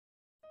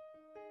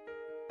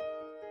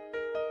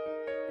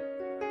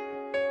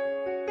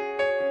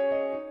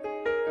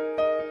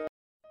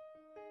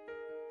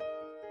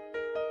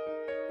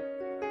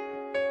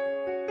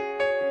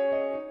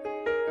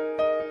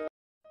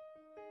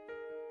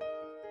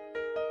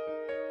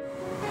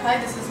Hi,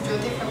 this is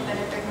Jyoti from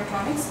Tenet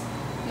Technetronics.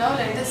 Now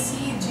let us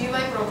see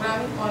GUI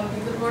programming on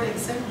Beagleboard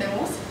Excel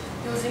demos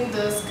using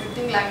the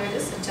scripting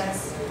languages such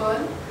as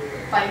Perl,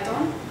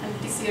 Python and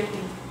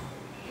TCLT.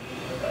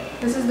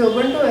 This is the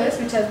Ubuntu OS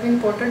which has been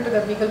ported to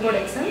the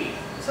Beagleboard Excel.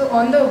 So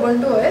on the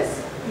Ubuntu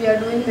OS, we are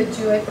doing the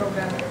GUI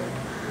programming.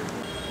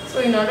 So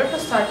in order to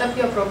start up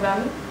your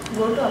programming,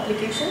 go to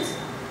Applications,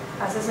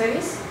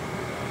 Accessories,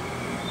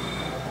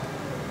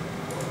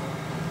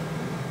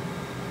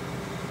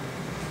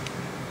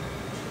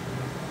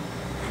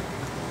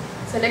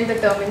 select the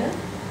terminal.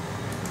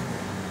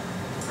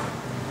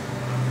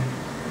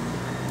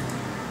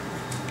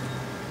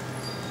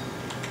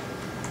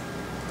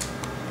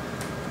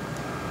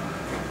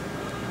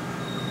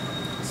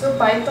 So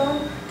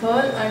Python, Perl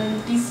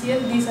and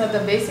TCL, these are the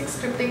basic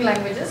scripting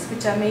languages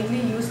which are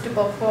mainly used to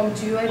perform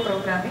GUI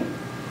programming.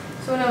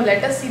 So now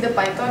let us see the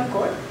Python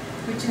code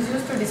which is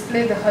used to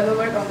display the hello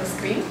world on the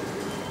screen.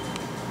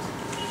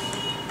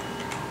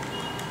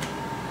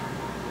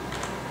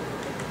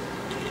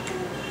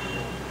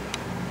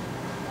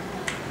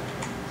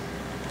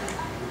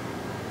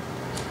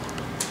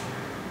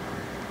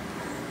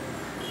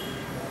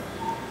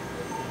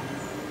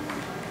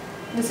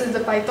 This is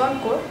the Python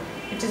code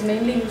which is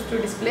mainly used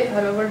to display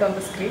hello world on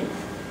the screen.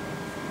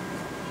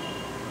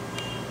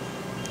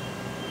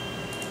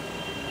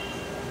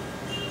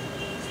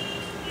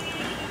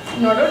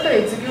 In order to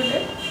execute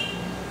it,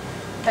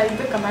 type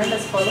the command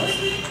as follows: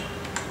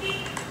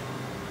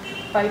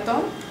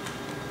 Python,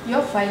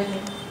 your file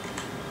name.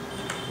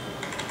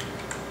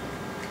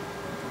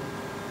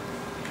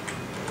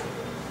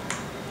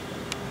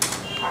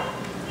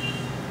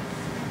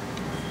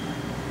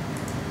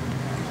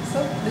 So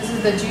this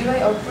is the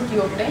GUI output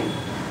you obtain.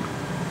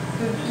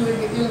 You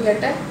will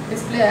get a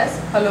display as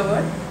hello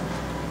world.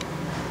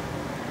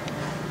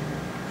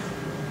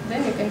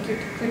 Then you can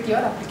quit your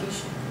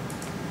application.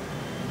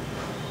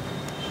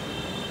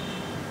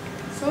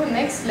 So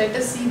next let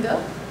us see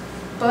the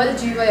Perl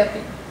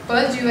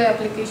GUI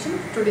application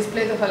to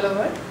display the hello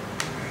world.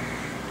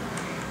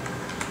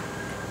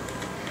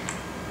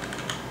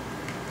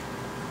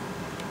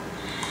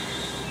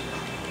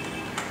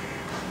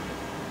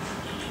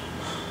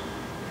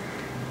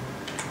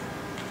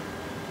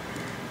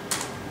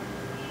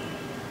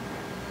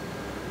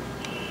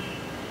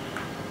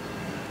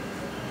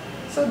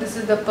 So this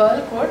is the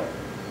Perl code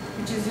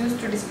which is used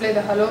to display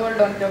the hello world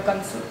on the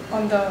console,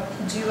 on the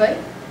GUI.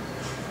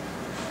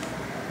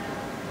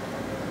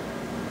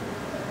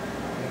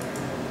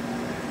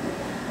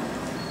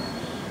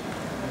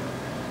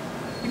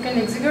 You can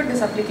execute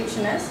this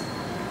application as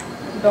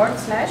 /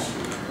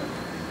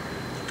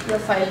 your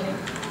file name.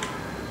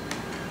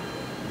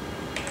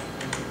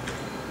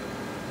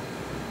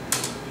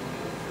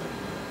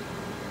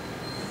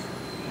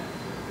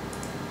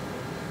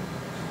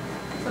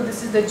 So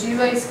this is the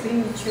GUI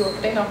screen which you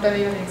obtain after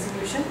your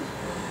execution.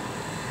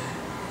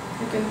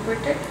 You can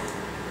quit it.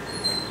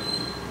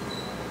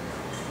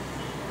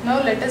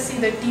 Now let us see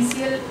the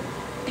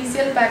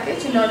TCL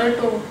package in order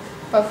to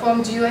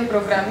perform GUI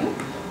programming.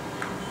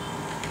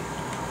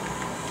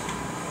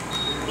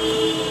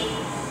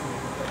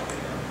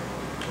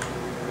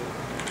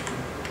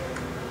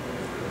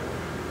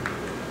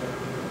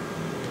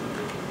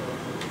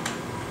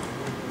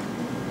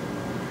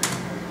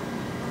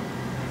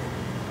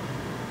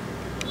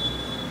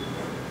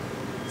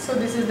 So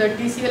this is the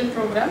TCL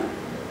program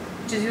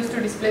which is used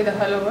to display the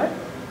hello world.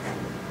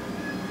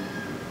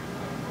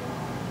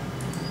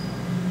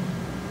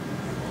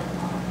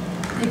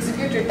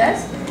 Execute it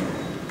as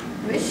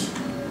wish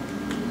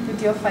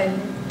with your file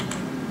name.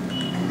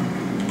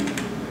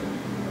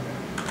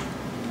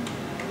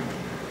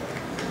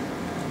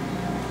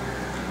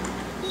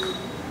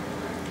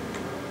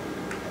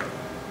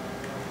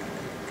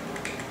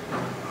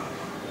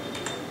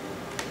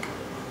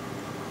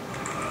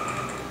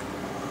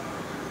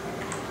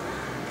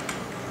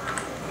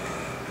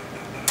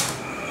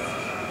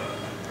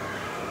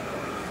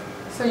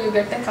 So you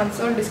get a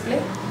console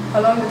display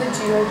along with the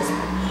GUI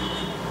display.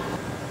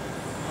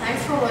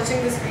 Thanks for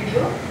watching this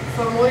video.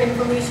 For more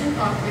information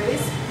or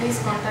queries, please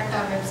contact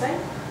our website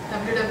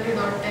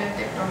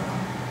www.tenetech.com.